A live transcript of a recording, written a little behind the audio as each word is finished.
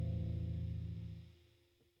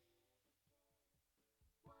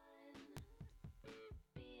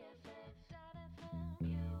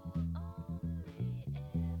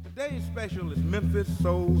Today's special is Memphis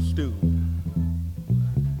Soul Stew.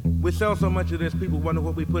 We sell so much of this, people wonder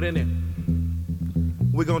what we put in it.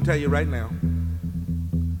 We're gonna tell you right now.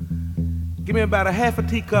 Give me about a half a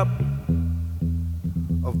teacup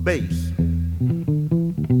of bass.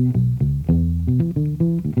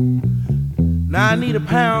 Now I need a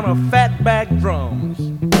pound of fatback drums.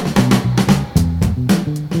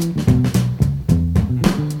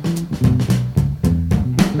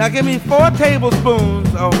 Now give me 4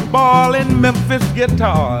 tablespoons of ballin' Memphis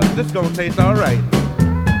guitars. This gonna taste all right.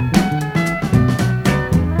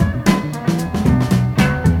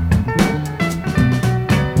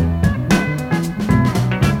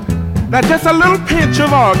 Now just a little pinch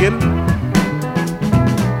of organ.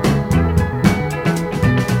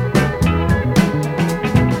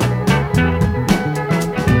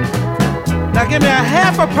 Now give me a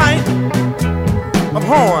half a pint of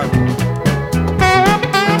horn.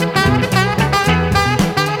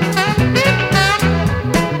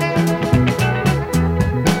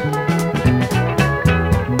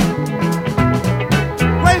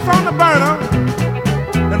 Place on the burner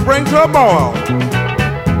and bring to a boil.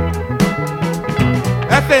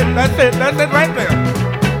 That's it right there.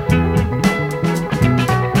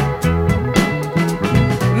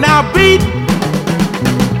 Now beat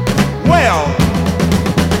well.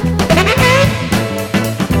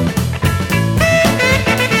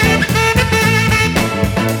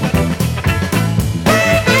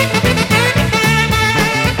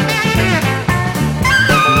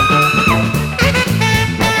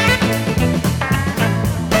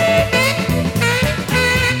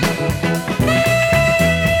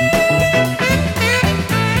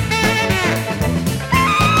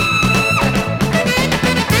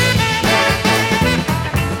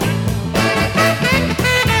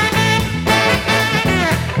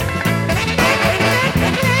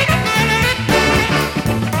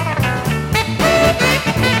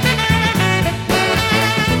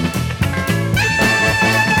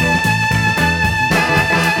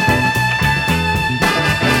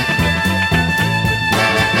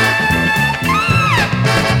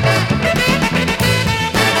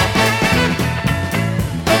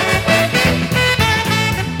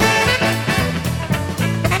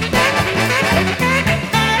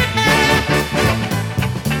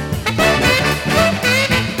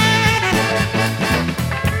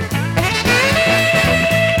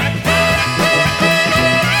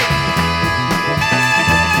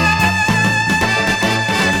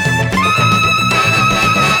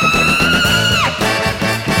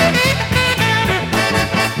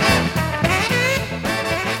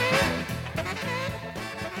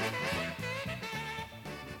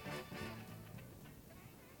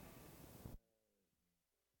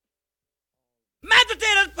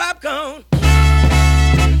 Popcorn,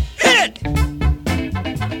 hit it!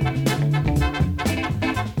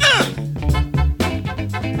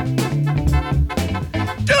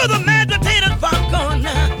 Do the mashed potatoes popcorn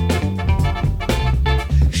now.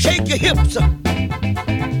 Shake your hips up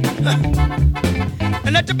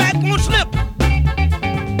and let your backbone slip.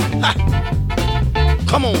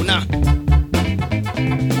 Come on now.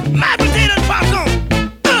 Mashed potatoes popcorn.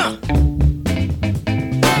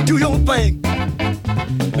 Do your thing.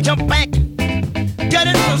 Jump back, get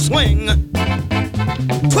in the swing,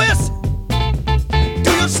 twist,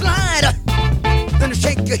 do your slide, then you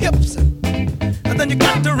shake your hips, and then you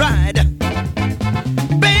got to ride.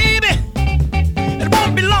 Baby, it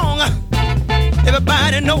won't be long,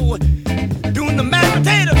 everybody know, doing the mashed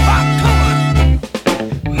potato popcorn,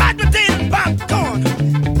 mashed potato popcorn,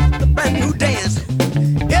 the brand new dance,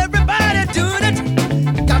 everybody doing it,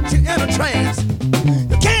 got you in a trance.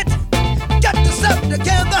 You can't get yourself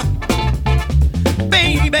together,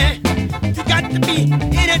 baby. You got to be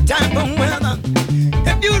any type of weather.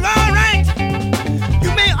 If you're all right,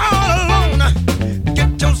 you may all alone.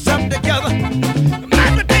 Get yourself together.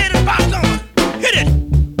 Mashed potato popcorn, hit it.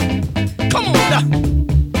 Come on, now.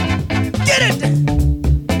 Get it.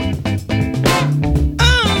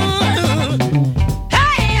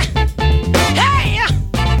 Hey,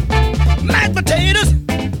 mashed potatoes,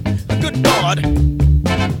 good Lord.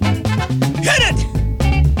 Hit it!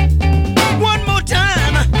 One more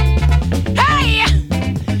time! Hey!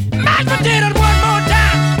 Mashed potatoes one more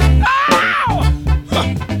time! Oh!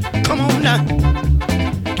 Come on now.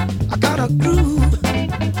 I got a groove.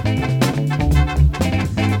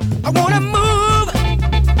 I wanna move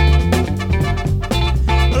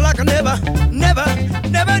like I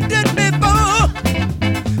never did before.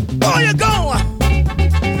 Oh, you go!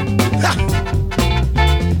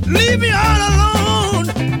 Leave me all alone.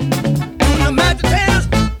 Doing the mashed potatoes,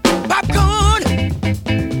 popcorn.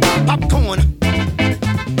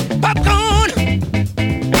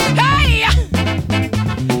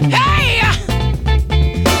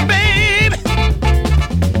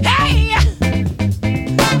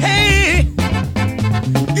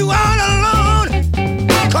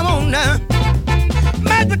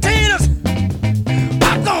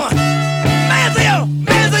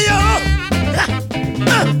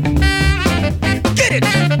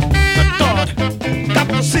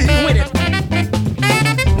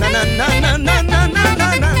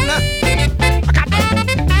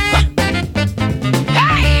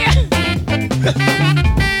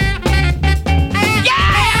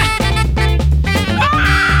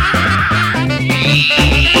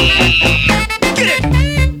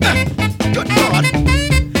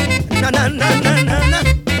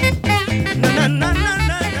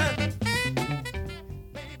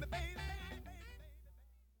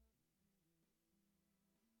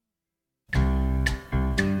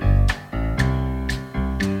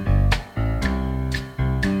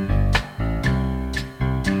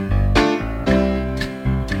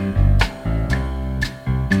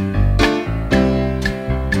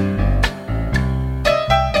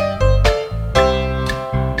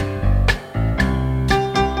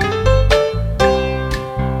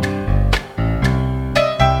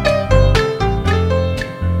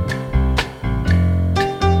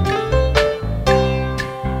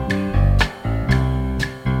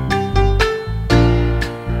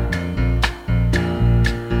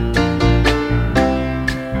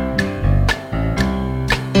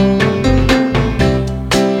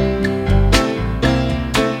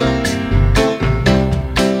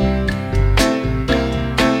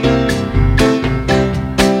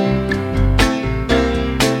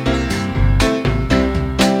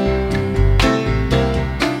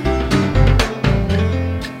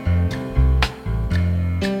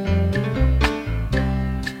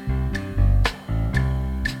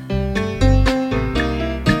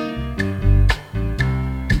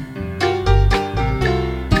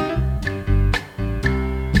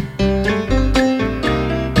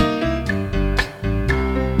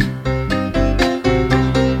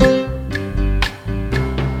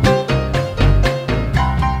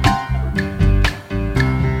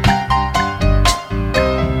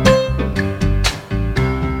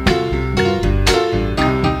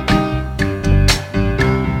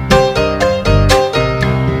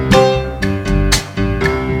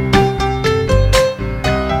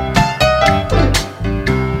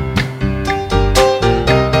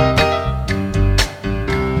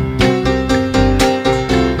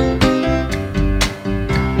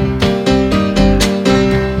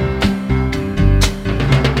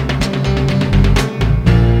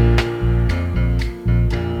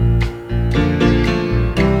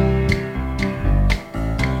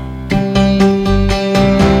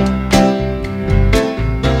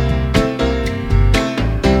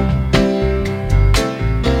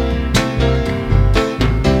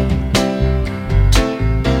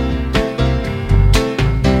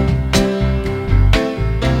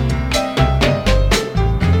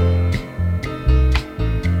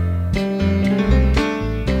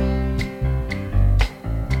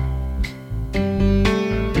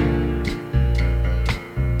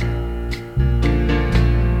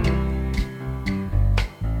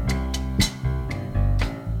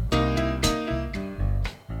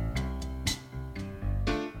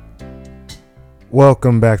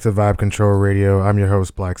 Welcome back to Vibe Control Radio. I'm your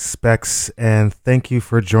host, Black Specs, and thank you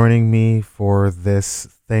for joining me for this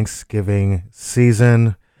Thanksgiving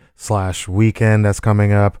season / weekend that's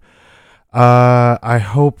coming up. I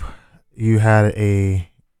hope you had a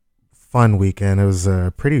fun weekend. It was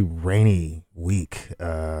a pretty rainy week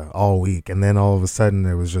all week, and then all of a sudden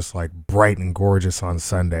it was just like bright and gorgeous on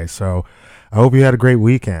Sunday. So I hope you had a great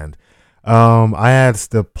weekend. I had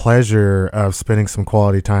the pleasure of spending some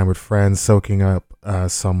quality time with friends, soaking up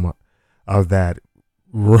some of that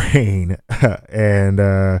rain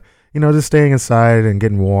and, just staying inside and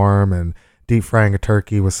getting warm and deep frying a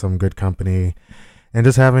turkey with some good company and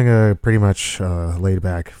just having a pretty much laid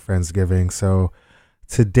back Friendsgiving. So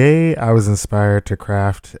today I was inspired to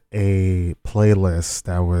craft a playlist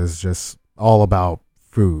that was just all about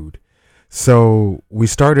food. So we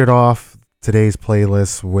started off today's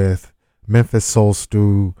playlist with Memphis Soul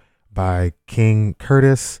Stew by King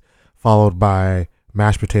Curtis, followed by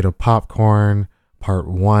Mashed Potato Popcorn Part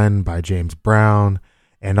 1 by James Brown,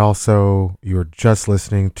 and also you're just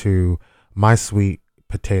listening to My Sweet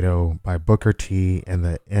Potato by Booker T and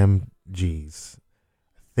the MGs.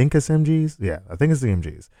 I think it's MGs? Yeah, I think it's the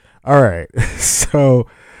MGs. All right. So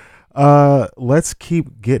let's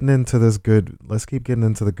keep getting into the good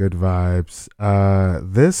vibes.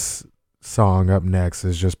 This song up next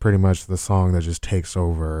is just pretty much the song that just takes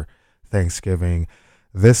over Thanksgiving.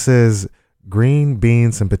 This is Green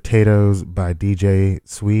Beans and Potatoes by DJ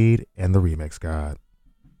Swede and the Remix God.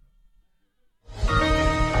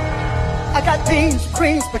 I got beans,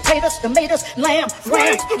 greens, potatoes, tomatoes, lamb,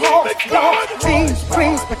 ram, hog, dog, beans,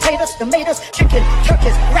 greens, potatoes, tomatoes, chicken,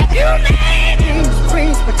 turkeys, rat, you name beans,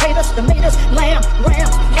 greens, potatoes, tomatoes, lamb, ram,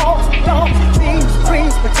 hog, dog, beans,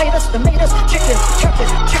 greens, potatoes, tomatoes, chicken, turkeys,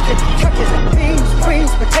 beans, greens,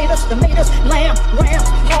 potatoes, potatoes, tomatoes, lamb, ram,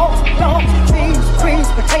 hog, dog, beans, greens,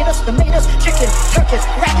 potatoes, tomatoes, chicken, turkeys,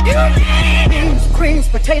 rabbit. Beans, greens,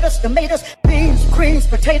 potatoes, tomatoes, beans, greens,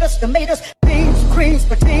 potatoes, tomatoes, beans, greens,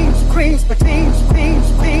 beans, greens, beans,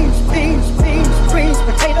 beans, beans, beans, beans, greens,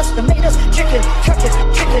 potatoes, tomatoes, chicken, turkeys,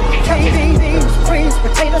 chicken, turkey, beans, greens,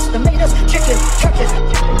 potatoes, tomatoes, chicken, turkeys.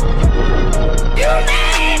 You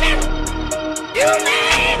name it, you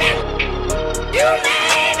name it, you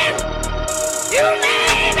name it, you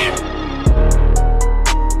name it.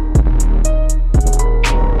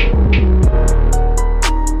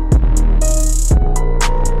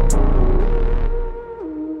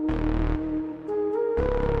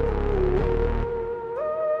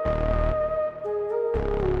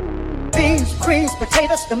 Greens,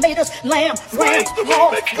 potatoes, tomatoes, lamb, ram,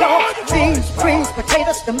 hog, dog, beans, greens,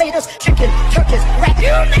 potatoes, tomatoes, chicken, turkeys,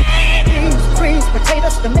 rabbit. Beans, greens,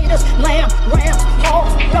 potatoes, tomatoes, lamb, ram, hog,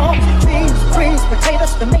 dog, beans, greens,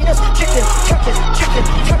 potatoes, tomatoes, chicken, turkeys,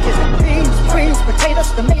 beans, greens,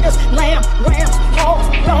 potatoes, tomatoes, lamb, ram, hog,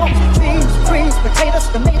 dog, beans, greens, potatoes,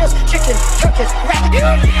 tomatoes, chicken, turkeys,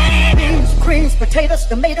 rabbit. Beans, greens, potatoes,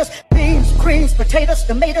 tomatoes, beans, greens, potatoes,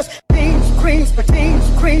 tomatoes, beans, greens, beans,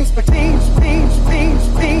 greens, beans, beans, beans,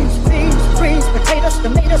 beans, beans, greens, potatoes,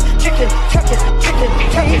 tomatoes, chicken, turkeys,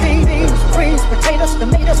 beans, greens, potatoes,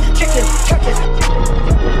 tomatoes, chicken, turkeys.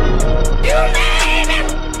 You name it,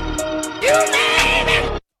 you name it.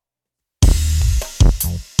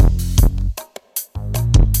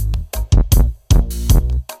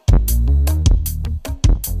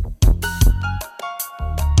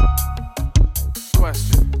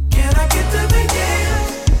 Question. Can I get to the end?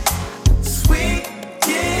 Sweet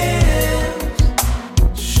yams.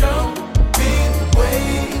 Show me the way,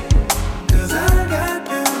 'cause I got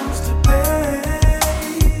bills to pay.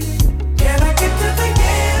 Can I get to the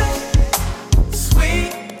end?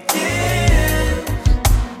 Sweet yams.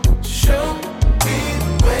 Show me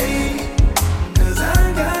the way, 'cause I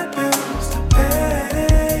got bills to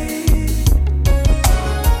pay.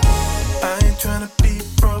 I ain't tryna be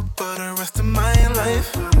broke for the rest of my life.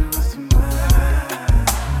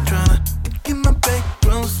 Tryna get my bank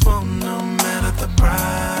close for no matter the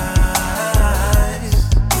price.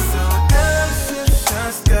 So I gotta shoot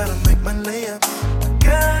shots, gotta make my layups.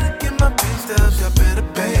 Gotta get my big stubs, y'all better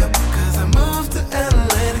pay up. 'Cause I moved to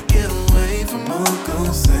LA to get away from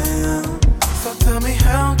Uncle Sam. So tell me,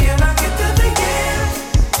 how can I get to the end?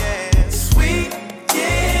 Sweet,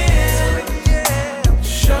 yeah.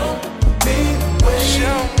 Show me the way.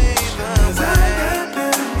 Show me the way. 'Cause I got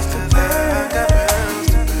bills to pay.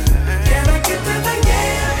 Can I get to the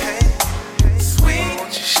end? Sweet,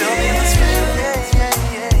 won't you show me the way?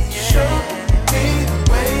 Show me the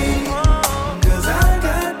way. 'Cause I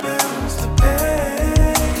got bills to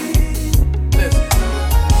pay. Listen.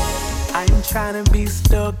 I ain't trying to be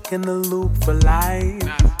stuck in the loop for life.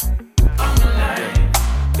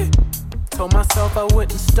 Told myself I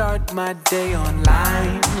wouldn't start my day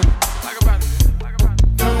online.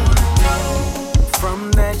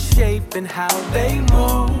 From that shape and how they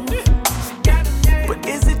move. But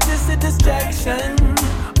is it just a distraction?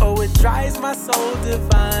 Oh, it drives my soul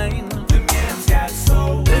divine. Them yams got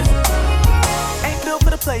soul. Ain't built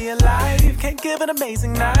for the player life. Can't give an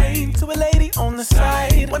amazing night to a lady on the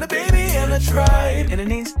side. Want a baby and a tribe. And a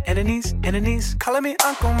niece, and a niece, and a niece. Calling me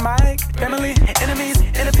Uncle Mike. Family, enemies,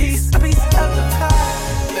 and a piece of the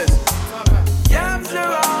pie. Yams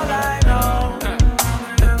are all I know.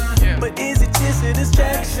 But is it just a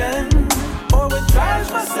distraction? Or what drives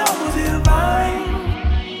my soul divine?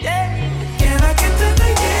 Yeah. Can I get to the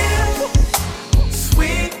end?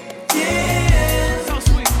 Sweet, yeah. So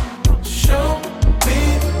sweet. Show me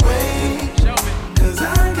the way. 'Cause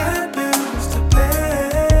I got bills to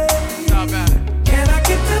pay. Can I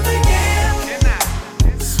get to the end?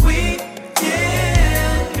 Sweet,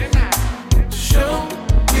 yeah.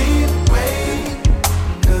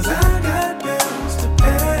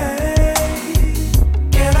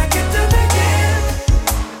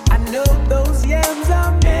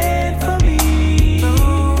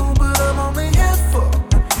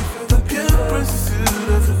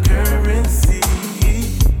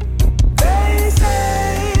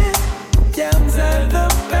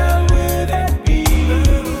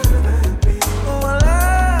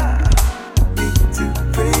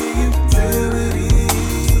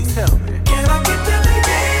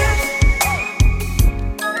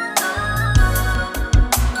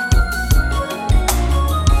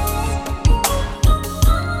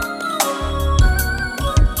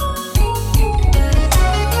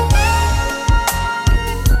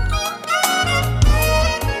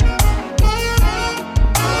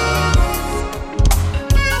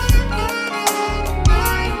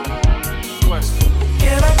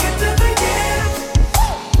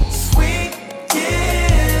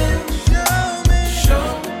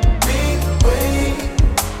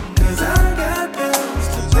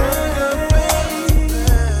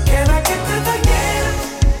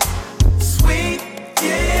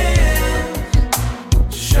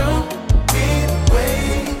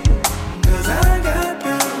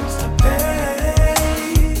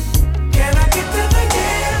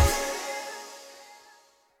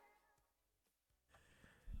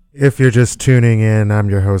 If you're just tuning in,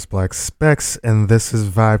 I'm your host, Black Specs, and this is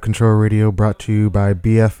Vibe Control Radio brought to you by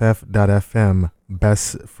BFF.FM,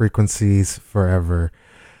 Best Frequencies Forever.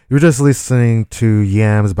 You were just listening to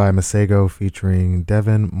Yams by Masego featuring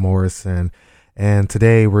Devin Morrison, and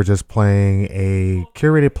today we're just playing a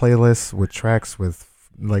curated playlist with tracks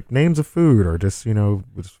with like names of food or just,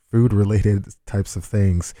 with food-related types of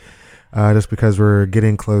things. Just because we're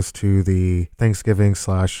getting close to the Thanksgiving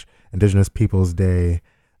 / Indigenous Peoples Day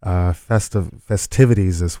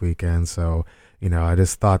festivities this weekend. So, I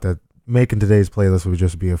just thought that making today's playlist would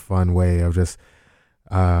just be a fun way of just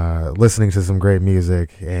listening to some great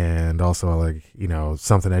music and also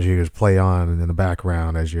something that you just play on in the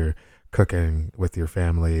background as you're cooking with your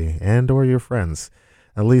family and or your friends,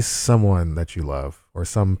 at least someone that you love or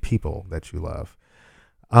some people that you love.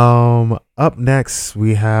 Up next,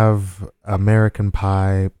 we have American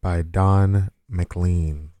Pie by Don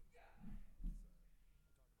McLean.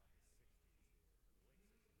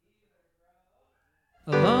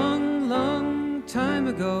 A long, long time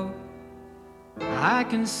ago, I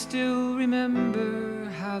can still remember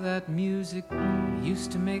how that music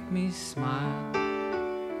used to make me smile.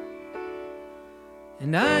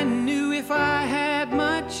 And I knew if I had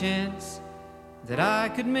my chance that I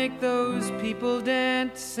could make those people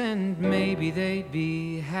dance, and maybe they'd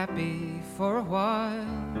be happy for a while.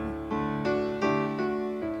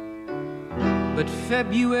 But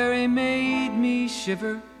February made me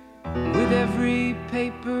shiver with every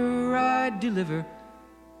paper I deliver.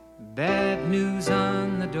 Bad news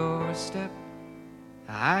on the doorstep,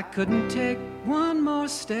 I couldn't take one more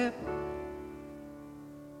step.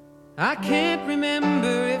 I can't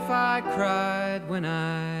remember if I cried when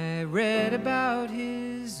I read about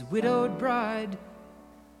his widowed bride,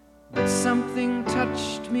 but something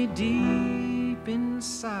touched me deep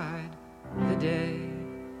inside the day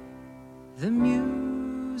the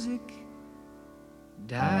music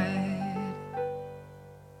died.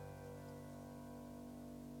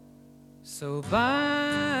 So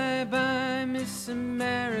bye-bye, Miss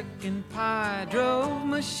American Pie. Drove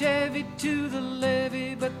my Chevy to the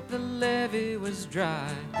levee, but the levee was dry.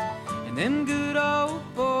 And them good old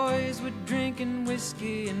boys were drinking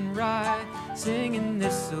whiskey and rye, singing,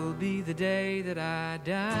 this'll be the day that I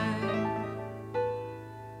die.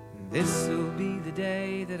 This'll be the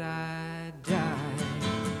day that I die.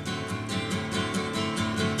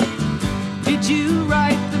 Did you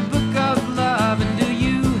write the book of love, and do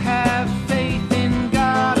you have faith in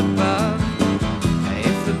God above?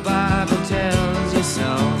 If the Bible tells you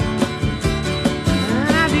so.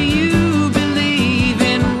 Do you believe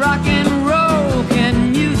in rock and roll?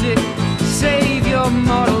 Can music save your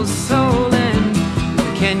mortal soul? And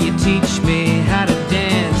can you teach me how to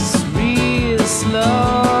dance real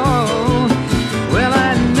slow? Well,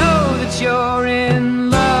 I know that you're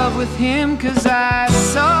in love with him, 'cause I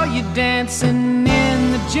saw you dancing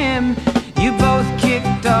in the gym. You both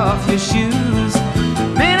kicked off your shoes.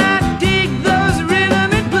 Man, I dig those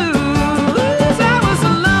rhythm and blues. I was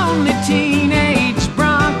a lonely teenage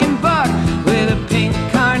bronc and buck with a pink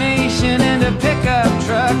carnation and a pickup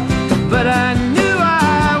truck, but I knew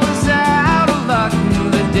I was out of luck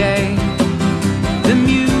the day the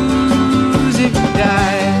music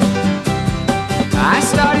died. I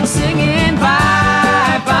started singing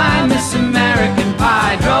bye-bye, Miss American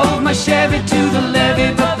Pie. Drove my Chevy to the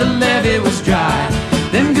levee, but the levee was dry.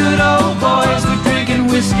 Them good old boys were drinking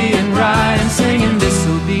whiskey and rye and singing,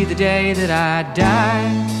 this'll be the day that I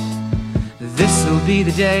die. This'll be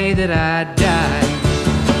the day that I die.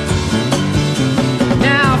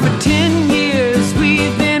 Now for 10 years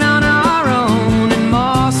we've been on our own, and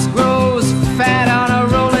moss grows fat on a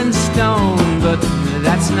rolling stone, but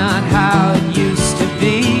that's not how it used to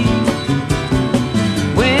be.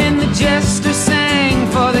 When the jester sang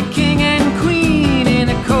for the king and queen in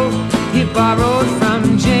a coat he borrowed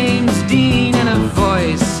from James Dean, and a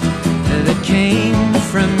voice that came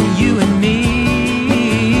from you and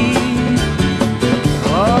me.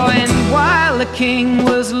 Oh, and while the king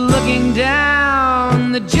was looking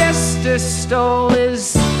down, the jester stole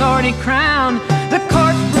his thorny crown. The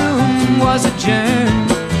courtroom was adjourned.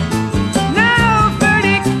 No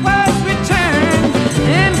verdict was returned.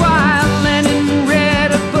 And while Lenin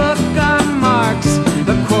read a book on Marx,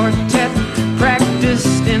 the quartet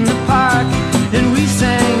practiced in the park, and we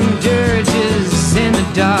sang dirges in the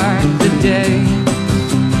dark the day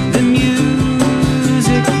the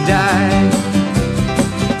music died.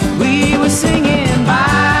 We were singing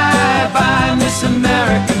bye-bye, Miss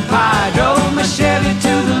American Pie. Drove my Chevy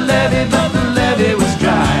to the levee, but the levee was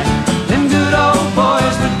dry. Them good old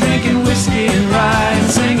boys were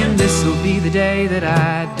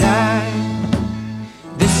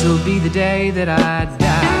day that I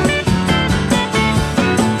die.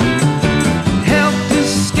 Helter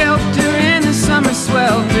skelter in the summer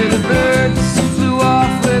swelter, the birds flew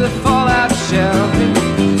off with a fallout shelter,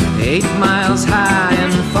 8 miles high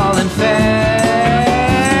and falling fast.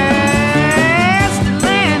 It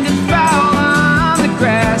landed foul on the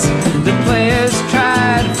grass. The players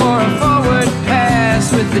tried for a forward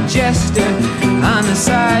pass with the jester on the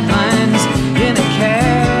sidelines in a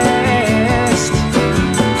cast.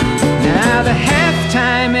 Now the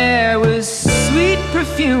halftime air was sweet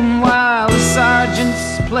perfume while the sergeants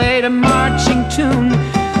played a marching tune.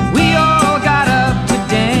 We all got up to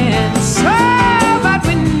dance, oh, but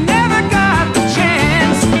we never got the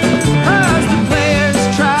chance, 'cause the players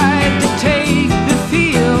tried to take the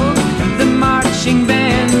field. The marching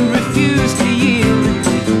band refused to yield.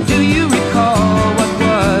 Do you recall what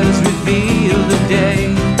was revealed today?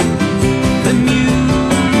 The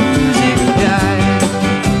music died.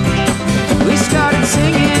 We started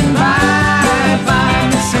singing bye bye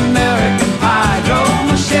Miss American Pie. Drove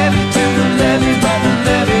my Chevy to the levee, but the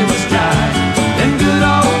levee was dry. Them good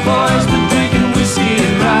old boys were drinking whiskey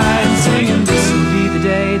and rye and singing, this'll be the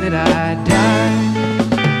day that I die.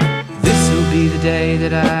 This'll be the day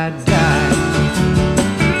that I die.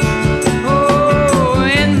 Oh,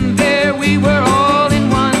 and there we were all in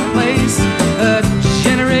one place, a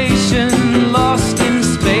generation lost in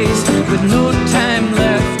space with no time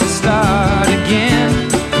left to start again.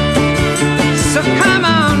 So come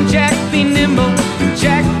on, Jack, be nimble,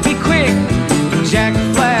 Jack, be quick. Jack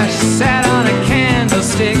Flash sat on a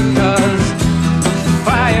candlestick, 'cause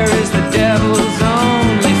fire is the devil's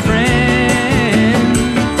only friend.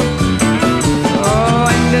 Oh,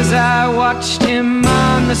 and as I watched him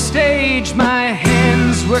on the stage, my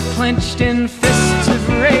hands were clenched in fists of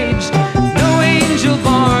rage. No angel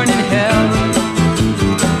born in hell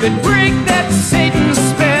could break that Satan's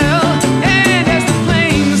spell. And as the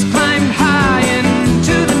flames climbed high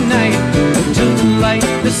into the night to light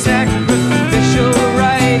the sacrificial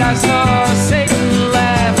rite, I saw Satan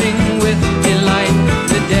laughing with delight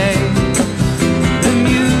the day the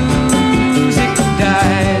music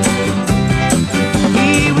died.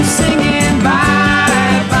 He was singing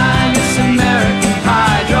bye bye Miss American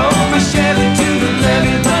Pie. Drove my Chevy to the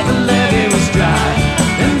levee, but the levee was dry.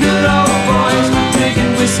 Them good old boys were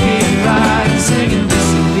drinking whiskey and rye and singing,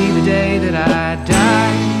 this'll be the day that I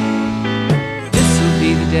die. This'll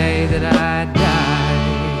be the day that I die.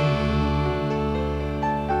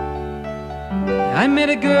 I met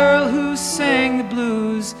a girl who sang the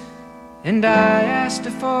blues, and I asked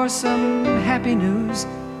her for some happy news,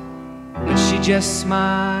 but she just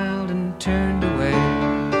smiled and turned away.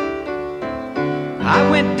 I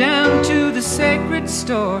went down to the sacred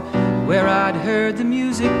store where I'd heard the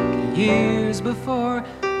music years before,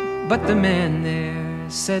 but the man there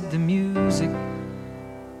said the music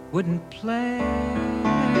wouldn't play.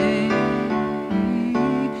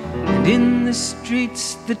 And in the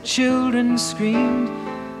streets the children screamed,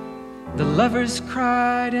 the lovers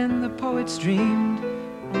cried and the poets dreamed,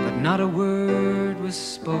 but not a word was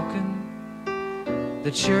spoken.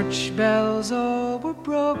 The church bells all were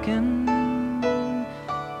broken,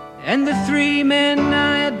 and the 3 men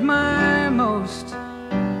I admire most,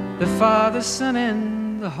 the Father, Son,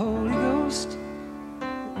 and the Holy Ghost,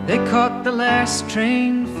 they caught the last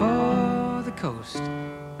train for the coast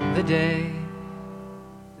the day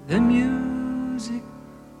the music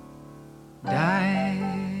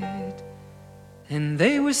died. And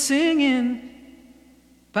they were singing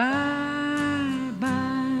bye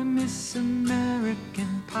bye Miss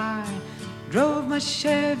American Pie. Drove my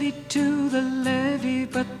Chevy to the levee,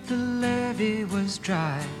 but the levee was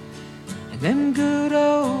dry. And them good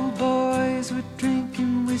old boys were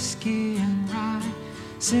drinking whiskey and rye,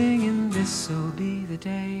 singing, this'll be the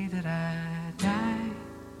day that I die.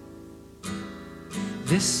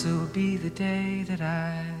 This'll be the day that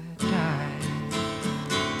I die.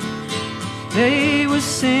 They were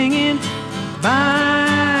singing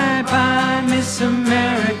bye bye Miss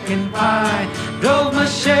American Pie. Drove my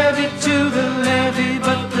Chevy to the levee,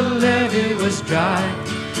 but the levee was dry.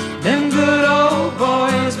 Them good old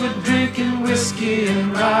boys were drinking whiskey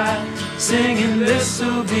and rye, singing,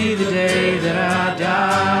 this'll be the day that I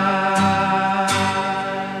die.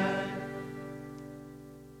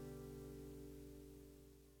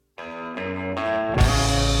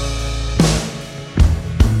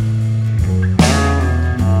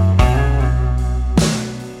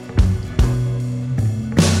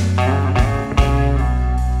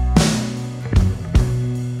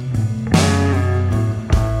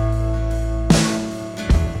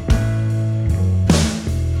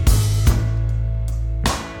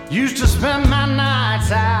 Used to spend my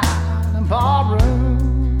nights out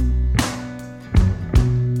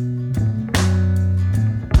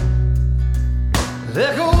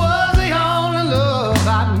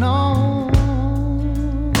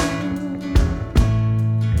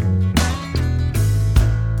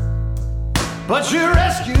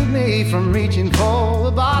rescued me from reaching for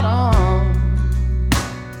the bottom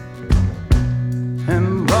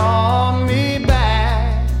and brought me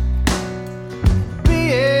back,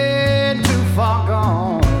 being too far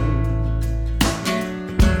gone.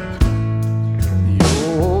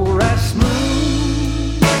 You're as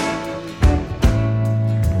smooth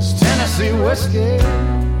as Tennessee whiskey.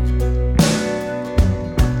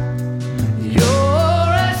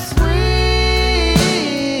 You're as sweet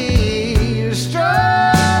as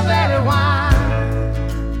strawberry wine.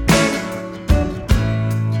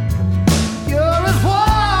 You're as warm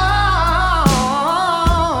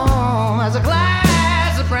as a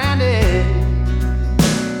glass of brandy.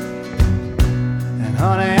 And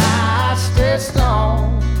honey, I stay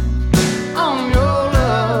stoned on your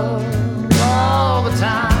love all the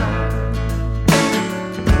time.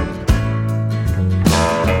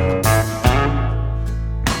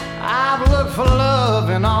 I've looked for love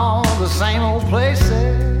in all the same old places.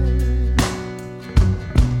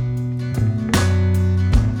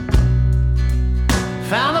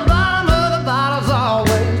 Found the bottom of the bottle's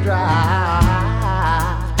always dry.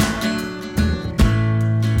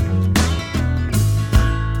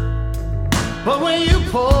 But when you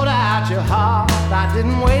poured out your heart, I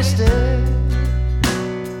didn't waste it.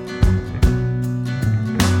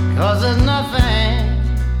 'Cause there's nothing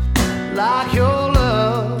like your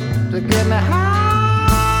love to get me high.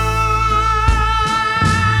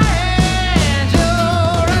 And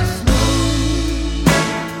you're as smooth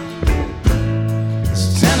as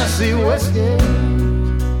Tennessee whiskey.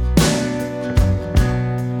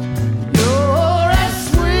 You're as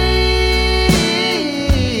sweet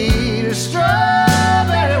as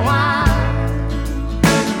strawberry wine.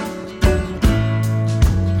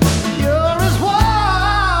 You're as warm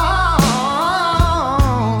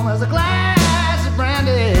as a glass of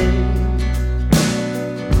brandy.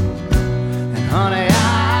 And honey, I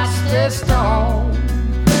stay stoned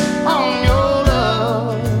on your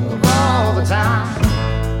love all the time.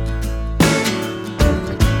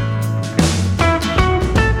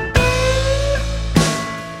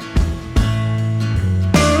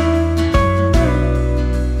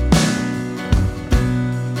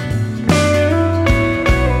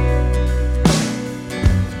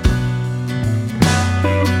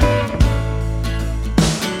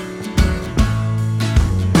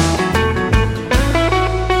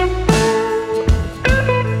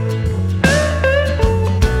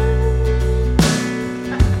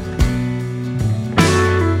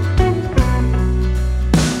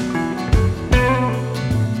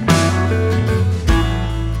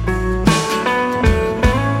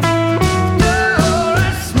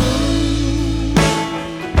 You're as smooth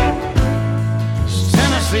as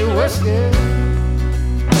Tennessee whiskey.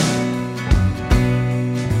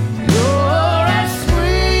 You're as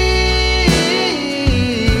sweet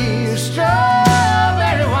as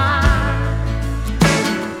strawberry wine.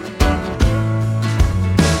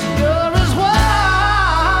 You're as warm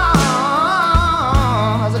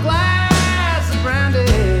as a glass of brandy.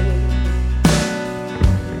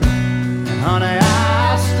 And honey, I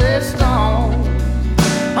stay stoned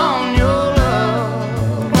on your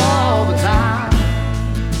love all the time.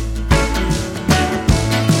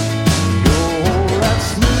 You're as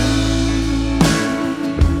smooth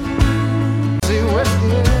Tennessee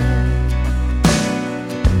whiskey.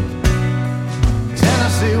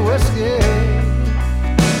 Tennessee whiskey.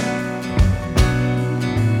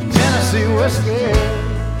 Tennessee whiskey.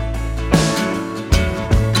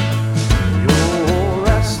 You're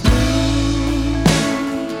as smooth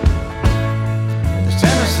as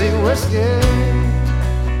Tennessee whiskey.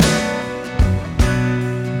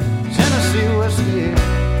 Tennessee whiskey.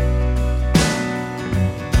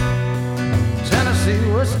 Tennessee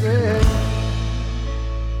whiskey.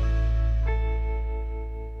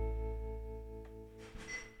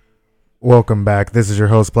 Welcome back. This is your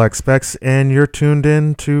host, Black Specs, and you're tuned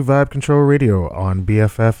in to Vibe Control Radio on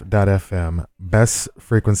BFF.FM. Best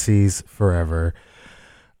frequencies forever.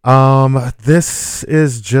 This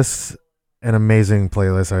is just an amazing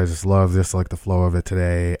playlist. I just love this, like the flow of it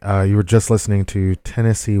today. You were just listening to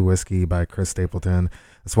Tennessee Whiskey by Chris Stapleton.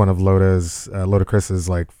 It's one of Ludacris's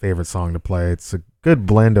like favorite song to play. It's a good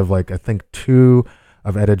blend of like I think two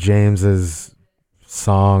of Etta James's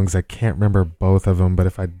songs. I can't remember both of them, but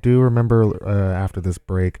if I do remember after this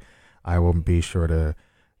break, I will be sure to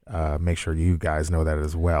make sure you guys know that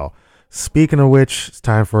as well. Speaking of which, it's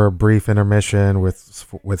time for a brief intermission with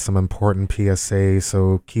some important PSA,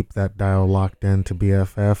 so keep that dial locked in to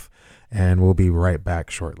BFF, and we'll be right back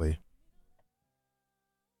shortly.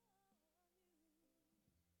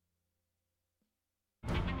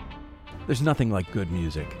 There's nothing like good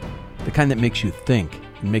music. the kind that makes you think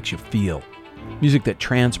and makes you feel, music that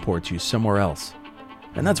transports you somewhere else.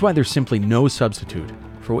 And that's why there's simply no substitute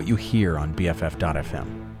for what you hear on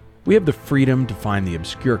BFF.FM. We have the freedom to find the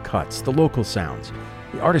obscure cuts, the local sounds,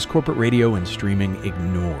 the artist corporate radio and streaming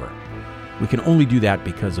ignore. We can only do that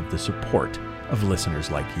because of the support of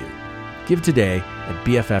listeners like you. Give today at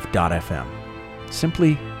BFF.FM.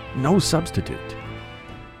 Simply no substitute.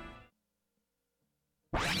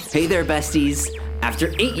 Hey there, besties.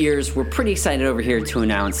 After 8 years, we're pretty excited over here to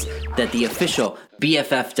announce that the official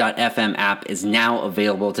BFF.FM app is now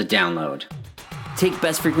available to download. Take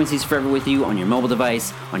Best Frequencies Forever with you on your mobile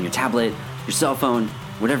device, on your tablet, your cell phone,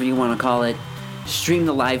 whatever you want to call it. Stream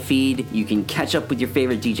the live feed. You can catch up with your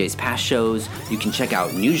favorite DJs' past shows. You can check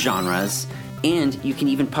out new genres. And you can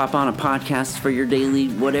even pop on a podcast for your daily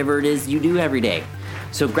whatever it is you do every day.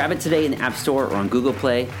 So grab it today in the App Store or on Google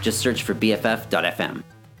Play. Just search for BFF.FM.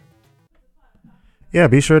 Yeah,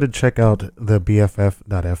 be sure to check out the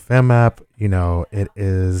BFF.FM app. You know, it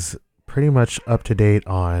is pretty much up to date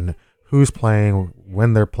on who's playing,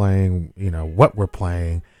 when they're playing, you know, what we're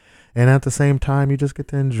playing. And at the same time, you just get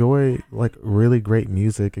to enjoy like really great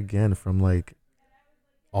music again from like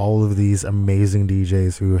all of these amazing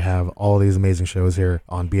DJs who have all these amazing shows here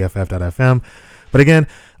on BFF.FM. But again,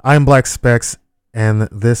 I'm Black Specs, and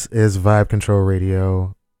this is Vibe Control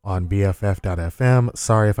Radio on BFF.FM.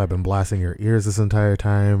 Sorry if I've been blasting your ears this entire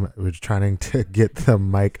time. I was trying to get the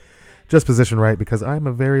mic just positioned right because I'm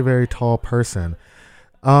a very, very tall person.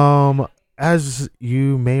 As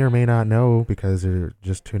you may or may not know, because you're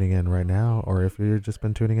just tuning in right now, or if you've just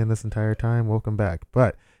been tuning in this entire time, welcome back.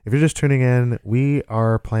 But if you're just tuning in, we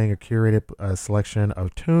are playing a curated selection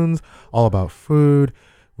of tunes all about food.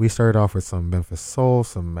 We started off with some Memphis soul,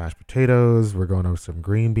 some mashed potatoes. We're going over some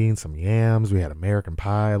green beans, some yams. We had American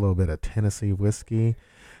pie, a little bit of Tennessee whiskey.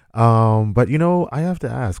 But, you know, I have to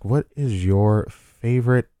ask, what is your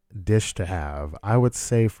favorite dish to have? I would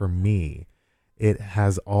say for me, it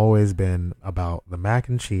has always been about the mac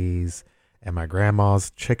and cheese and my grandma's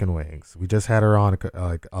chicken wings. We just had her on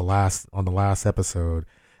on the last episode.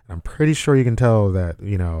 And I'm pretty sure you can tell that,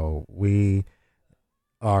 you know, we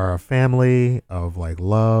are a family of like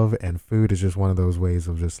love, and food is just one of those ways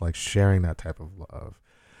of just like sharing that type of love.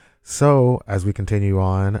 So as we continue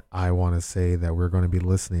on, I want to say that we're going to be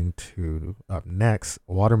listening to, up next,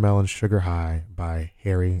 Watermelon Sugar High by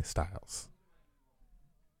Harry Styles.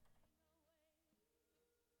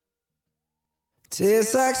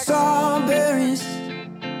 Tastes like strawberries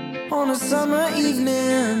on a summer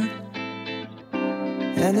evening,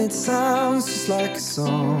 and it sounds just like a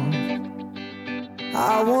song.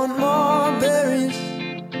 I want more berries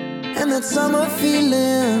and that summer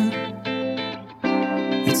feeling.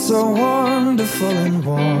 It's so wonderful and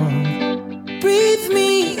warm. Breathe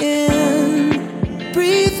me in,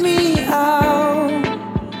 breathe me out.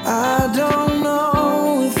 I don't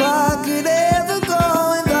know if I could ever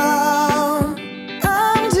go without.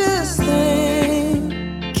 I'm just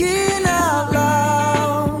thinking out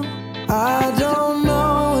loud. I don't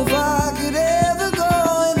know if I could ever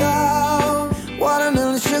go without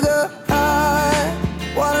watermelon sugar high,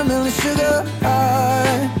 watermelon sugar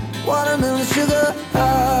high, watermelon sugar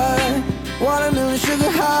high, watermelon sugar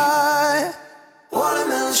high,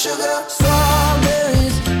 watermelon sugar.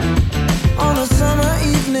 Strawberries on a summer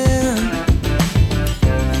evening.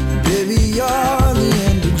 Baby, you're the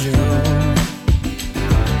end of June.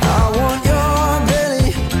 I want your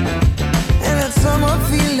belly and that summer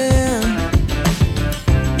feeling,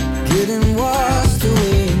 getting washed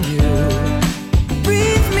away in you.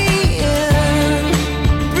 Breathe me in,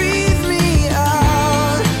 breathe me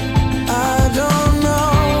out. I don't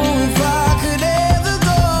know if I could ever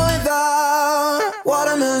go without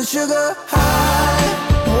watermelon sugar high,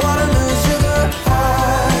 watermelon sugar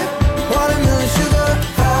high, watermelon sugar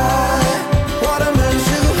high, watermelon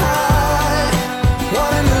sugar high,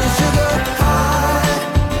 watermelon sugar high,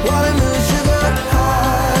 watermelon sugar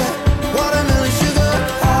high, watermelon sugar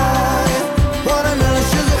high, watermelon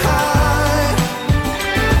sugar high.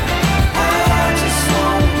 I just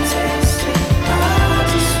wanna taste it, I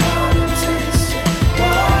just wanna taste it,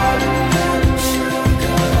 watermelon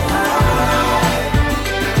sugar high.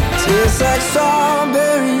 Tastes like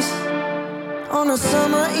strawberries on a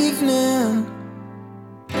summer evening,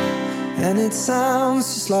 and it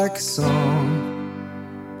sounds just like a song.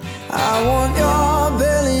 I want your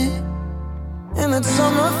belly and that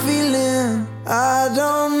summer feeling. I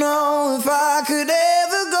don't know if I could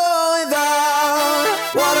ever go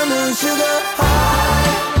without watermelon sugar high,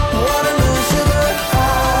 watermelon sugar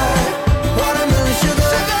high, watermelon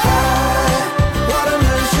sugar high,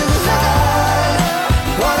 watermelon sugar high,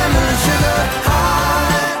 watermelon sugar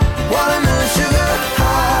high,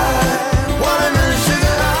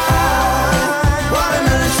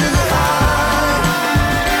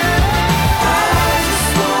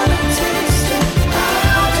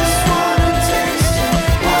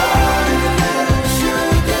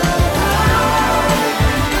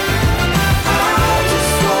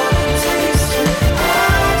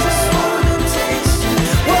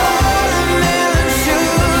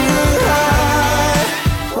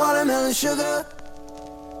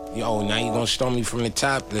 pushed on me from the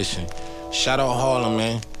top. Listen, shout out Harlem,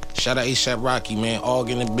 man. Shout out ASAP Rocky, man. All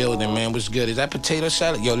in the building, man. What's good? Is that potato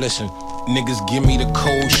salad? Yo, listen. Niggas give me the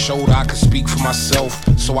cold shoulder, I can speak for myself.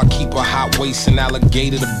 So I keep a hot waist and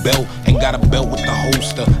alligator the belt. Ain't got a belt with the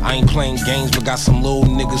holster. I ain't playing games, but got some little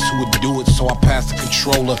niggas who would do it. So I pass the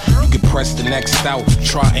controller. You can press the next out,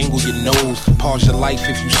 triangle your nose. Pause your life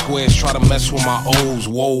if you squares, try to mess with my O's.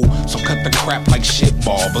 Whoa, so cut the crap like shit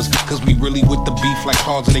barbers. Cause we really with the beef like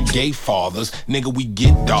cars of the gay fathers. Nigga, we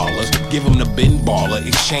get dollars, give them the bin baller.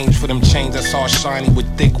 Exchange for them chains that's all shiny with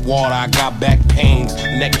thick water. I got back pains,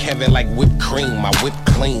 neck heavy like whipped cream. I whip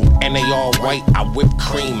clean, and they all white. I whip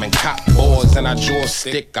cream and cop boards, and I draw a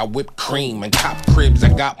stick. I whip cream and cop cribs.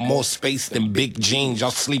 I got more space than big jeans.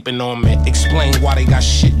 Y'all sleeping on me. Explain why they got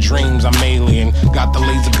shit dreams. I'm alien. Got the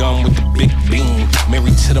laser gun with the big beam.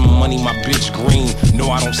 Married to the money, my bitch green. No,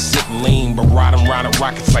 I don't sit lean, but riding around the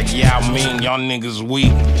rockets like yeah, I mean y'all niggas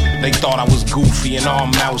weak. They thought I was goofy and all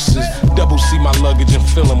mouses. Double C my luggage and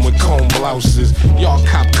fill them with comb blouses. Y'all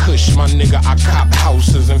cop kush, my nigga. I cop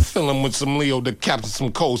houses and fill them with some Leo to capture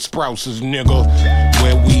some cold sprouses, nigga.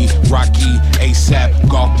 Where we, Rocky, ASAP,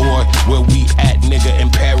 golf boy, where we at, nigga, in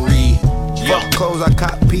Paris. Fuck clothes, I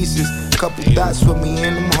cop pieces. Couple dots with me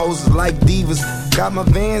and them hoes is like divas. Got my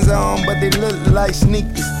Vans on, but they look like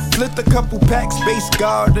sneakers. Flipped a couple packs, bass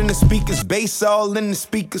guard in the speakers. Bass all in the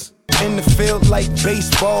speakers. In the field like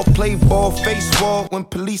baseball, play ball, face wall when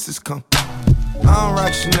polices come. I don't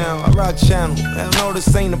rock Chanel, I rock Channel. I know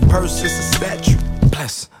this ain't a purse, it's a statue.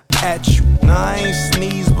 Bless at you. Nah, I ain't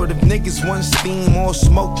sneeze, but if niggas want steam or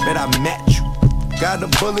smoke, bet I match you. Got a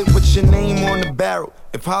bullet with your name on the barrel.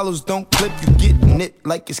 If hollows don't clip, you getting it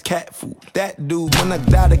like it's cat food. That dude, when I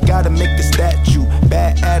die, I gotta make a statue.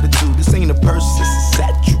 Bad attitude, this ain't a purse, it's a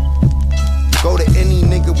statue. Go to any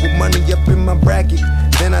nigga with money up in my bracket.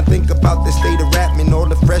 Then I think about the state of rapping. All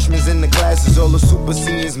the freshmen in the classes, all the super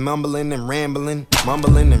seniors mumbling and rambling,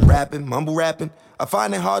 mumbling and rapping, mumble rapping. I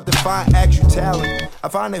find it hard to find actual talent. I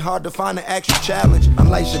find it hard to find an actual challenge. I'm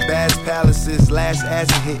like Shabazz Palaces, last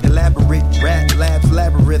acid hit, elaborate, rap labs,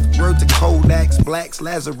 labyrinth, word to Kodaks, Blacks,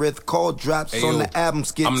 Lazarus, call drops on the album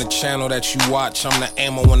skits. I'm the channel that you watch, I'm the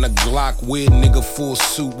ammo on the Glock. Weird nigga full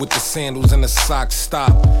suit with the sandals and the socks,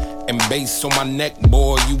 stop. And bass on my neck,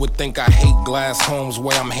 boy, you would think I hate glass homes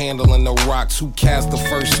where I'm handling the rocks. Who cast the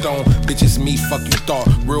first stone? Bitch, it's me, fuck you thought.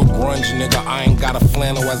 Real grunge, nigga, I ain't got a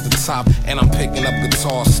flannel as the top. And I'm picking up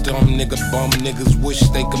guitar, still nigga bum. Niggas wish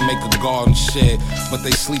they could make a garden shed, but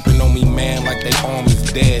they sleeping on me, man, like they arm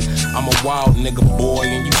is dead. I'm a wild nigga, boy,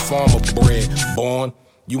 and you farmer bred. Born,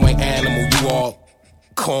 you ain't animal, you all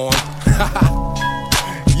corn.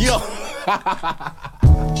 Yo.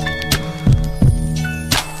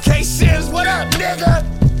 K-Sims, what up, nigga?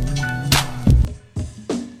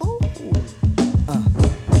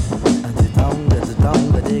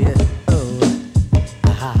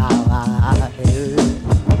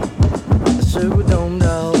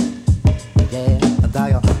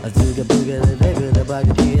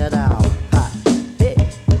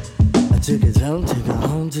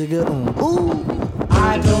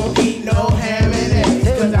 I don't eat no ham and eggs,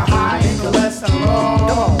 cause I'm high in cholesterol.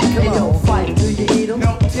 Come on, hey, yo, fight, do you eat them?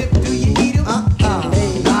 No tip, do you eat them?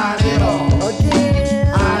 Hey, not at all.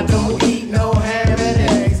 Again. I don't eat no ham and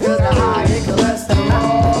eggs, cause I'm high in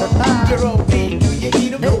cholesterol. Jerome B, do you eat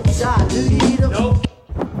them? No. Shot, do you eat them? Nope,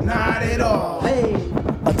 not at all. Hey.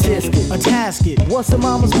 A tisket, a tasket, what's in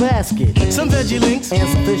mama's basket? Some veggie links and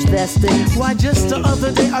some fish that stinks. Why, just the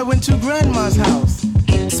other day I went to grandma's house.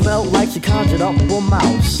 Smelled like she conjured up a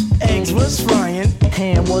mouse. Eggs was frying,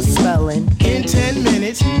 ham was smelling. In 10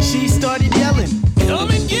 minutes, she started yelling, come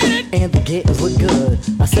and get it! And the games look good.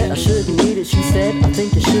 I said I shouldn't eat it, she said I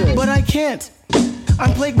think you should. But I can't,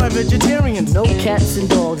 I'm plagued by vegetarians. No cats and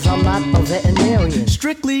dogs, I'm not a veterinarian.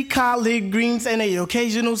 Strictly collard greens and an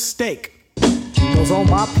occasional steak. Goes on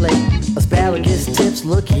my plate, asparagus tips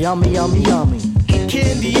look yummy, yummy, yummy.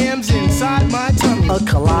 Candy yams inside my tummy. A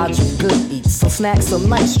collage of good eats, some snacks, some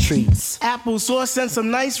nice treats. Applesauce and some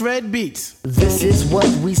nice red beets. This is what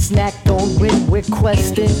we snacked on when we're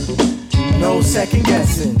questing. No second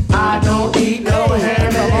guessing. I don't eat no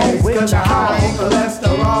ham and eggs, cause I'm high in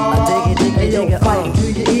cholesterol. I dig it, fight,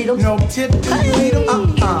 do you eat them? No tip, do you eat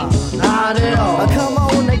them? Not at all. Come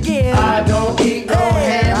on again. I don't eat no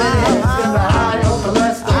ham and eggs, cause I'm high on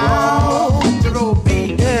cholesterol. Jerome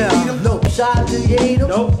B, do you eat them? No. Shot, do you eat them?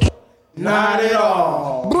 Nope, not at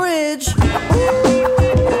all. Bridge.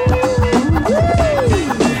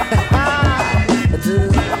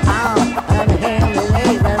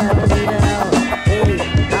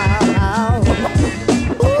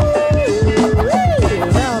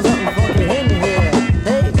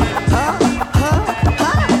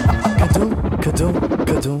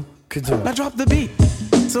 Now drop the beat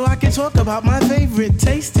so I can talk about my favorite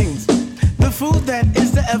tastings. The food that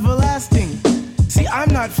is the everlasting. See, I'm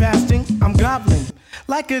not fasting, I'm gobbling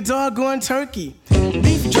like a doggone turkey.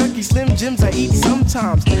 Beef jerky, Slim Jims I eat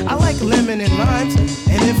sometimes. I like lemon and limes,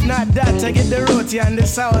 and if not that, I get the roti and the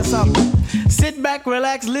sour sop. Sit back,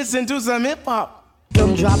 relax, listen to some hip hop.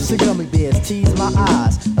 Gumdrops and gummy bears tease my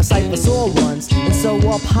eyes. A sight for sore ones and so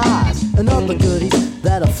up highs. And other goodies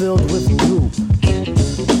that are filled with glue.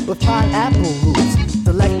 With pineapple roots,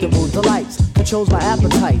 delectable delights. Controls my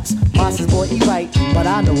appetites. Mine says boy eat right, but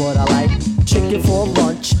I know what I like. Chicken for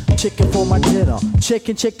lunch, chicken for my dinner.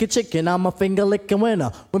 Chicken, chicken, chicken, I'm a finger licking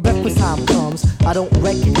winner. When breakfast time comes, I don't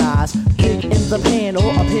recognize pig in the pan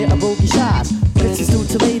or a pair of bogey shies. Grits and stewed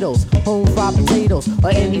tomatoes, home fried potatoes, or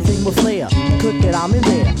anything with flair. Cook it, I'm in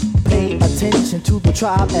there. Pay attention to the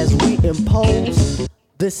tribe as we impose.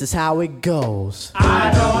 This is how it goes.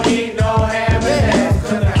 I don't eat no ham and eggs,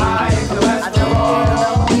 'cause they're high in cholesterol. I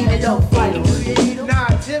don't eat it, don't fight it. Do you eat them? Nah,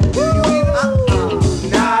 Tim, do you eat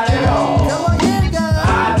them? Not at all. Come on, yeah, girl.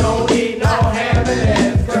 I don't eat no ham and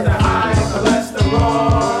eggs, 'cause they're high in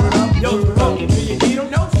cholesterol. Yo, Rocky, do you eat them?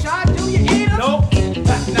 No, shot, do you eat them? Nope,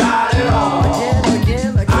 not at all.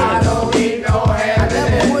 Again. I don't eat no ham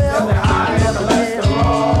and eggs, 'cause they're high in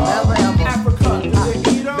cholesterol. Never, ever. Africa, do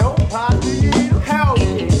you eat them? Nope. Pop, do you eat them? Hell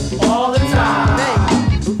yeah. All the time.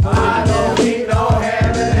 I don't eat no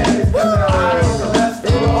ham and eggs, 'cause they're high in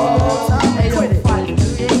cholesterol. Hey, quit it. Do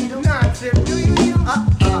you eat them? Nah, Tim, do you eat them?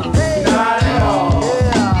 Hey. Not at all.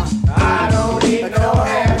 Yeah. I don't eat no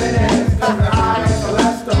ham and eggs, 'cause they're high in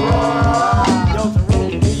cholesterol. Yo, Jerome,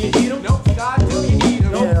 do you eat them? Nope. Scott, do you eat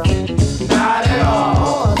them? Yeah. Not at all.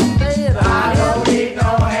 Oh, say it. I don't eat no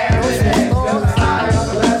ham and eggs, 'cause they're high in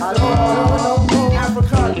cholesterol.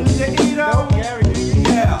 Africa, do you eat them? Gary, do you eat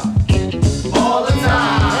them? Yeah. All the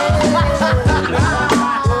time.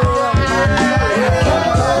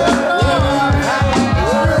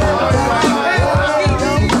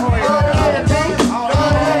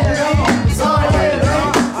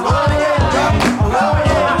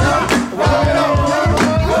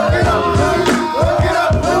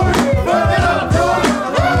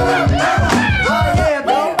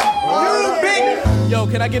 Yo,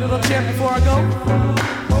 can I get a little chant before I go?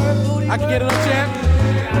 I can get a little chant?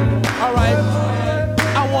 All right.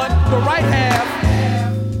 I want the right half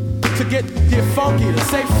to get funky, to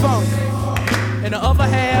say funk. And the other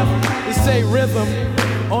half to say rhythm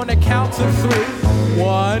on the count of 3.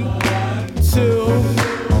 1, 2,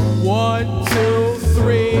 1, 2,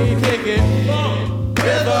 3. Kick it.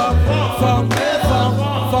 Rhythm, funk, funk,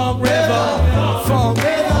 funk, rhythm, funk,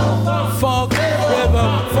 funk, rhythm,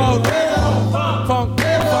 funk, funk, funk,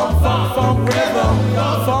 funk, funk, rhythm,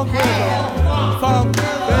 funk, rhythm, funk,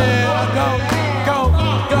 yeah,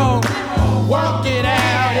 go, work it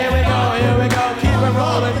out, here we go, keep it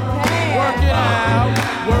rolling, work it out,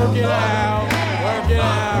 work it out, work it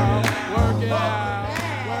out, work it out,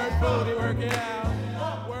 word booty, work it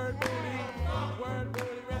out, word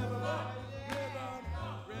booty, rhythm.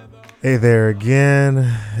 Hey there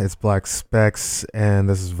again, it's Black Specs, and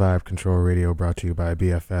this is Vibe Control Radio, brought to you by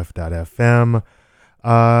BFF.FM.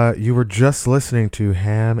 You were just listening to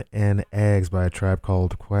Ham and Eggs by A Tribe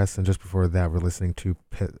Called Quest, and just before that, we're listening to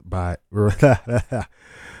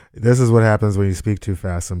this is what happens when you speak too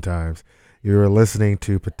fast sometimes. You were listening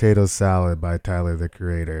to Potato Salad by Tyler, the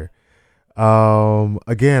Creator.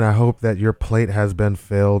 Again, I hope that your plate has been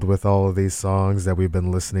filled with all of these songs that we've been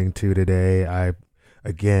listening to today.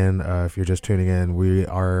 If you're just tuning in, we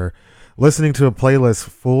are listening to a playlist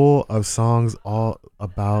full of songs all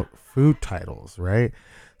about food titles, right?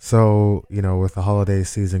 So, with the holiday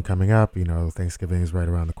season coming up, Thanksgiving is right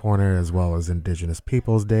around the corner, as well as Indigenous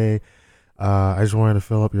Peoples Day. I just wanted to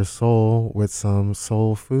fill up your soul with some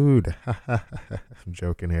soul food. I'm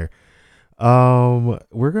joking here.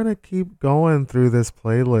 We're going to keep going through this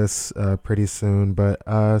playlist pretty soon, but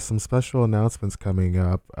some special announcements coming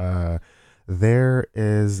up. There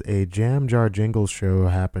is a Jam Jar Jingles show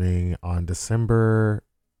happening on December,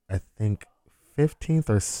 I think, 15th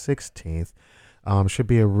or 16th. Should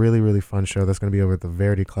be a really, really fun show. That's going to be over at the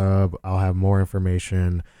Verity Club. I'll have more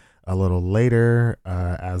information a little later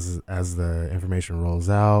as the information rolls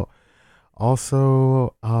out.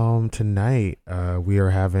 Also, tonight we are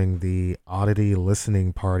having the Oddity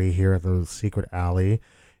Listening Party here at the Secret Alley.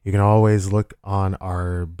 You can always look on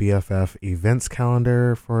our BFF events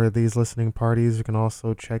calendar for these listening parties. You can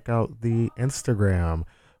also check out the Instagram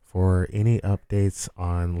for any updates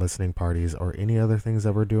on listening parties or any other things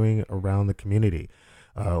that we're doing around the community,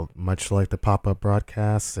 much like the pop-up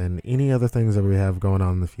broadcasts and any other things that we have going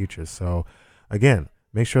on in the future. So, again,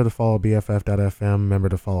 Make sure to follow BFF.FM. Remember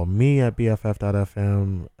to follow me at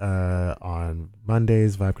BFF.FM on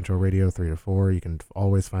Mondays, Vibe Control Radio 3 to 4. You can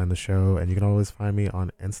always find the show, and you can always find me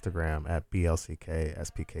on Instagram at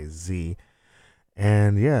BLCKSPKZ.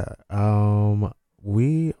 And yeah,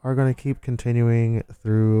 we are going to keep continuing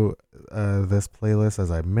through this playlist,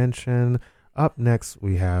 as I mentioned. Up next,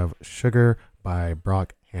 we have Sugar by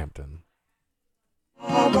Brockhampton.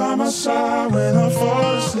 All by my side when I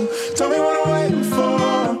fall asleep. Tell me what I'm waiting for.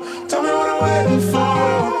 Tell me what I'm waiting for.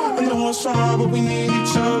 I know it's hard, but we need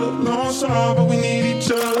each other. No, it's hard, but we need each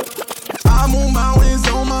other. I move mountains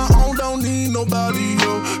on my own, don't need nobody,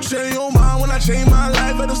 yo. Share your mind when I change my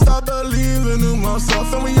life. Better start believing in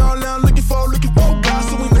myself. And we all now looking for God,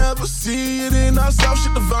 so we never see it in ourselves.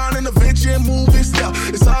 Shit divine and adventure and movie style.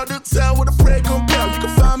 It's hard to tell what a prayer compare. You can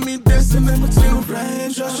find me dancing in between the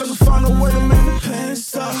raindrops, trying to find a way to make the pain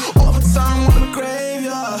stop. Overtime on the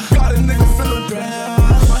graveyard, got a nigga feeling bad.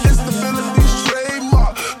 My instability's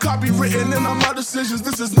trademark, copywritten in all my decisions.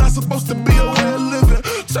 This is not supposed to be a way of living.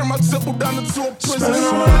 Turn my temple down into a prison. Spend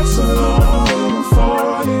all nights alone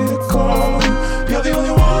before you call me. You're the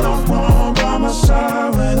only one I want by my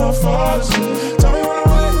side when I fall asleep. Tell me what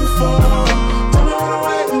I'm waiting for. Tell me what I'm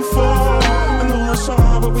waiting for. I know it's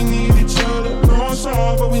hard, but we need each other. No, it's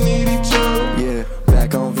hard, but we need each other. Yeah,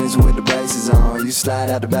 back on Vincent with the braces on. You slide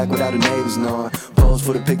out the back without the neighbors knowing. Pose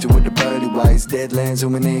for the picture with the pearly whites. Deadlands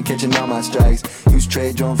zooming in, catching all my strikes. Use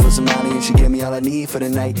trade drone for some money and she gave me all I need for the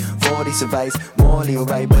night. 40 suffice, morally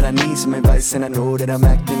alright, but I need some advice. And I know that I'm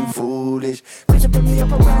acting foolish. Push up, put me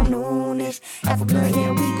up around noonish. Half a blunt,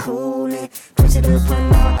 yeah, we coolin'. Push it up,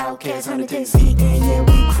 run all outcasts, 100 days eating, yeah,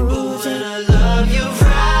 we cruising. But I love you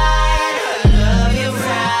right, I love you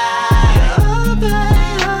right. All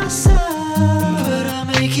by your side, but I'll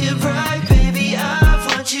make it right, baby. I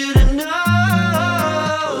want you to know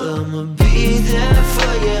I'ma be there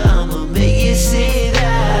for you. I'ma make you see that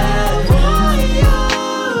I want you.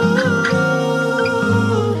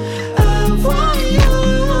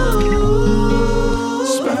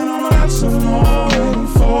 Spend all nights alone waiting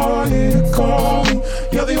for you to call me.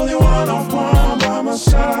 You're the only one I want by my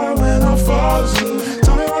side when I fall asleep.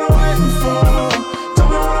 Tell me what I'm waiting for. Tell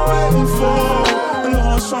me what I'm waiting for. I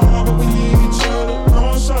know it's hard, but we need each other. No,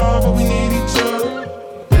 it's hard, but we need each other.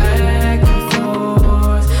 Back and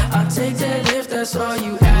forth, I'll take that if that's all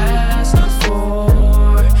you ask for.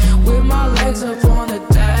 With my legs up on the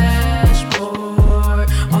dashboard.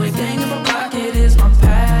 Only thing in my pocket is my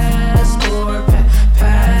passport.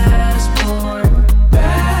 Passport.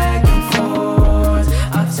 Back and forth,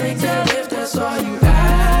 I'll take that if that's all you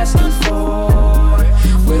ask for.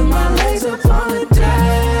 With my legs up on the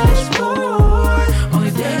dashboard.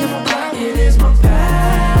 Only thing in my pocket is my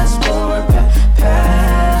passport.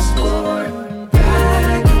 Passport.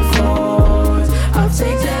 Back and forth, I'll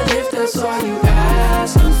take that if that's all you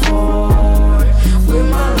ask for. With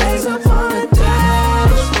my legs up on the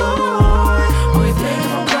dashboard. Only thing in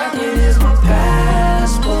my pocket is my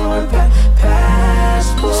passport.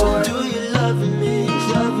 Passport. So do you love me?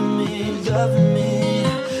 Love me? Love me?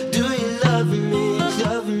 Do you love me?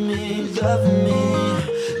 Love me? Love me?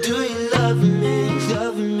 Do you love me?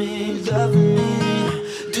 Love me? Love me?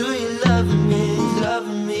 Do you love me? Love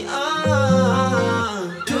me?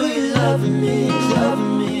 Oh. Do you love me? Love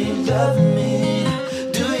me? Love me?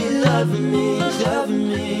 Do you love me? Love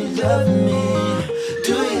me? Love me?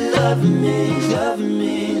 Do you love me? Love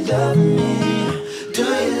me? Love me? Do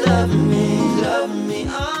you love me? Love me?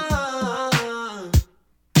 Oh.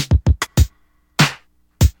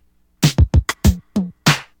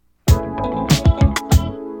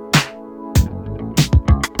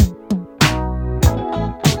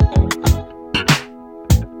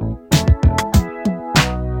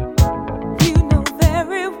 You know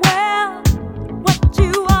very well what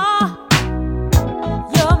you are.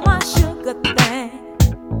 You're my sugar thing,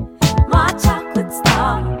 my chocolate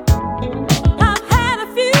star. I've had a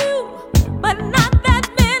few, but not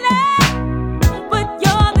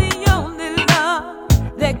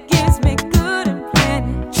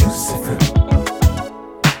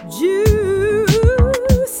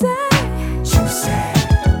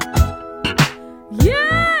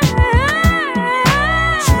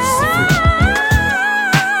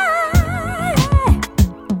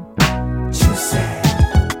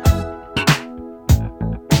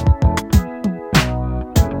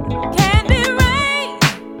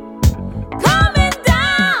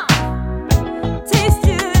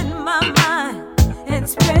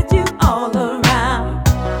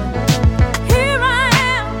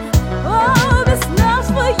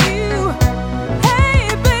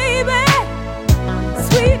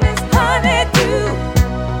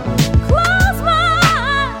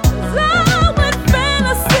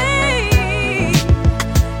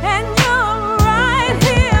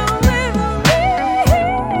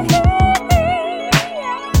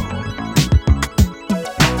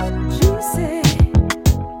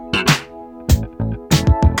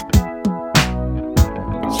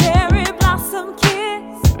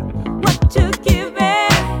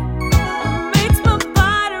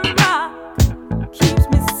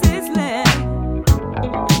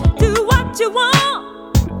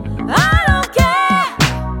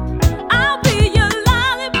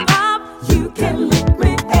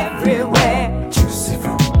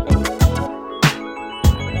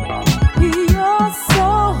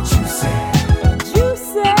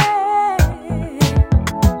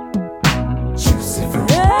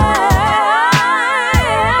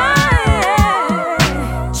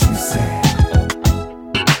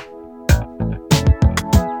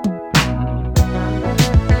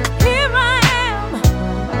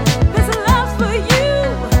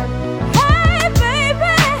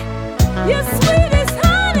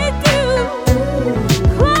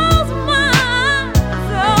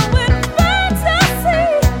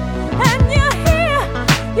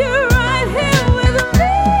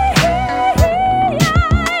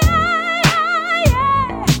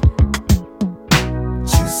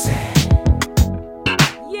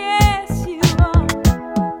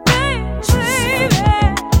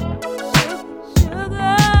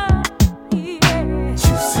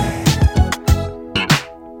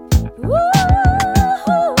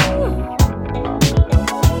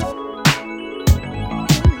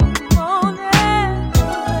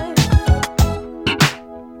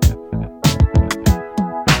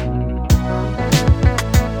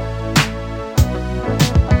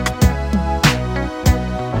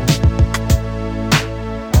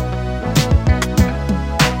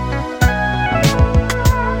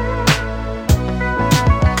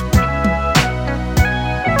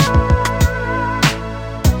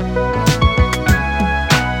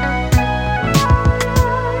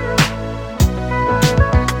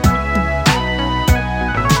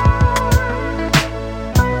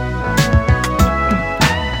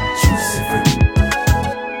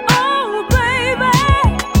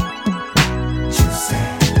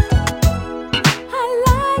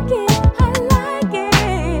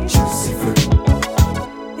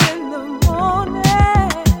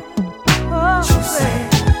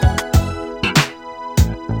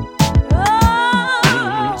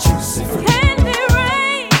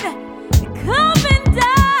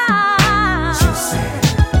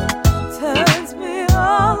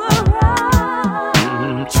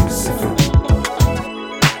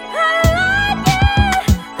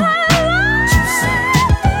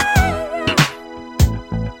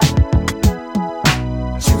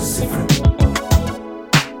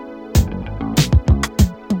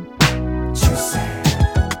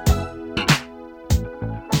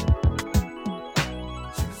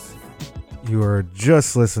You are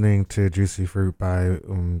just listening to Juicy Fruit by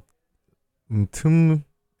Mtume.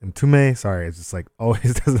 Sorry, it's just like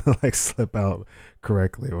always doesn't like slip out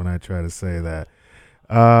correctly when I try to say that.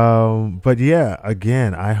 But yeah,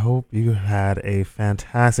 again, I hope you had a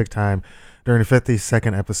fantastic time during the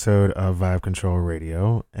 52nd episode of Vibe Control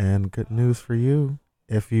Radio. And good news for you,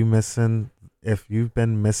 if you've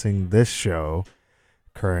been missing this show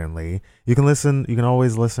currently, you can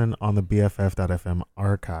always listen on the BFF.FM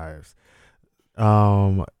archives.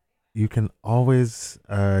 You can always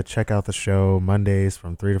check out the show Mondays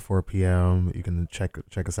from 3 to 4 p.m. You can check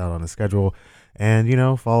us out on the schedule, and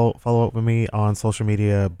follow up with me on social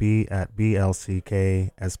media, at BLCKSPKZ.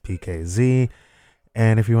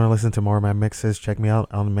 And if you want to listen to more of my mixes, check me out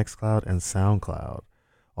on Mixcloud and SoundCloud.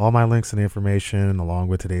 All my links and information along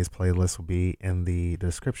with today's playlist will be in the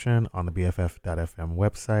description on the BFF.FM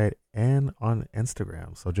website and on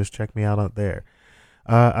Instagram. So just check me out there.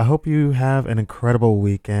 I hope you have an incredible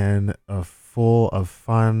weekend full of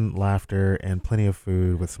fun, laughter, and plenty of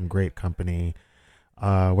food with some great company.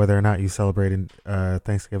 Whether or not you celebrated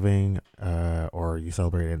Thanksgiving or you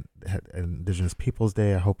celebrated Indigenous Peoples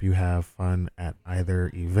Day, I hope you have fun at either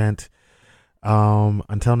event.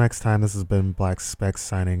 Until next time, this has been Black Specs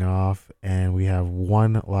signing off, and we have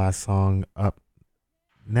one last song up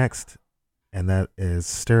next, and that is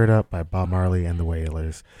Stir It Up by Bob Marley and the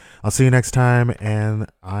Wailers. I'll see you next time, and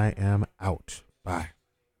I am out. Bye.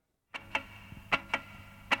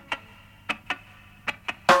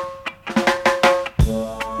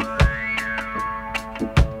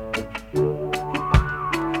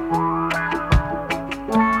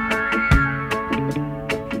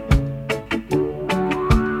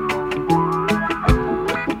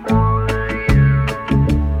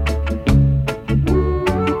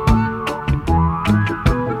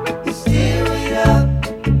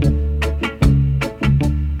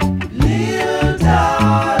 Little dog.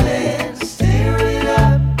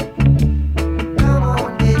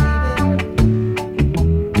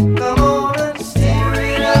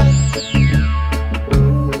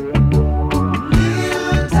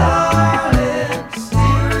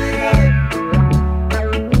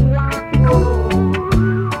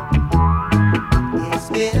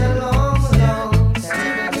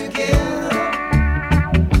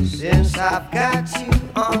 I've got you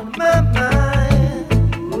on my mind.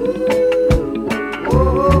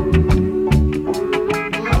 Whoa.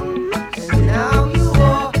 And now you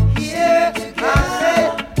are here. I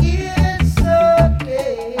said it's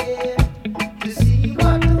okay to see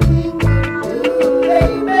what we can do,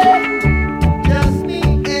 baby. Just me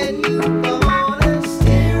and you gonna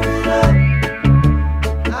steer it up.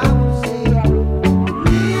 I would say,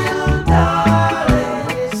 little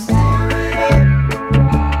darling, steer it up.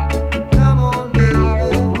 Come on, baby.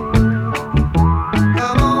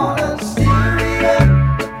 Come on and steer it up.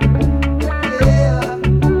 Yeah.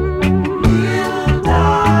 Little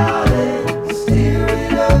darling, steer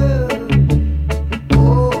it up.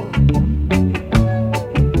 Oh.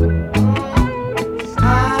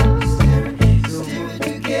 Start steering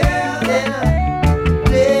together.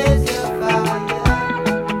 Blaze your fire.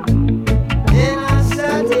 Then I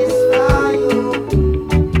satisfy your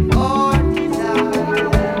heart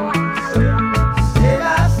desires. Said I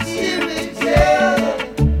steer it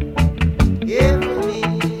every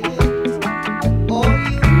minute. All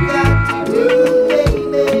you got to do,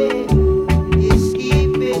 baby, is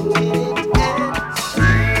keep it in it and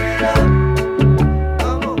steer it up.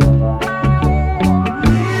 Come on,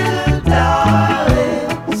 little darling,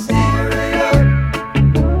 steer it up.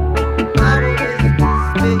 I will wait this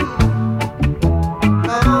baby.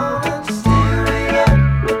 Come on and steer it up.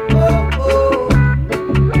 Oh, oh.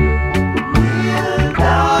 Little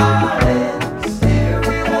darling, steer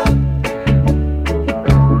it up.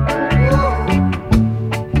 Whoa.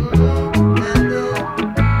 And then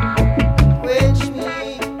quench me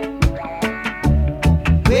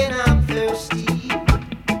when I'm thirsty.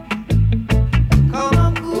 Come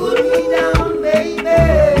and cool me down, baby,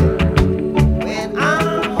 when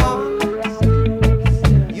I'm hot.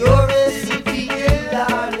 Your recipe,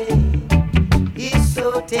 darling, is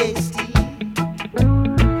so tasty.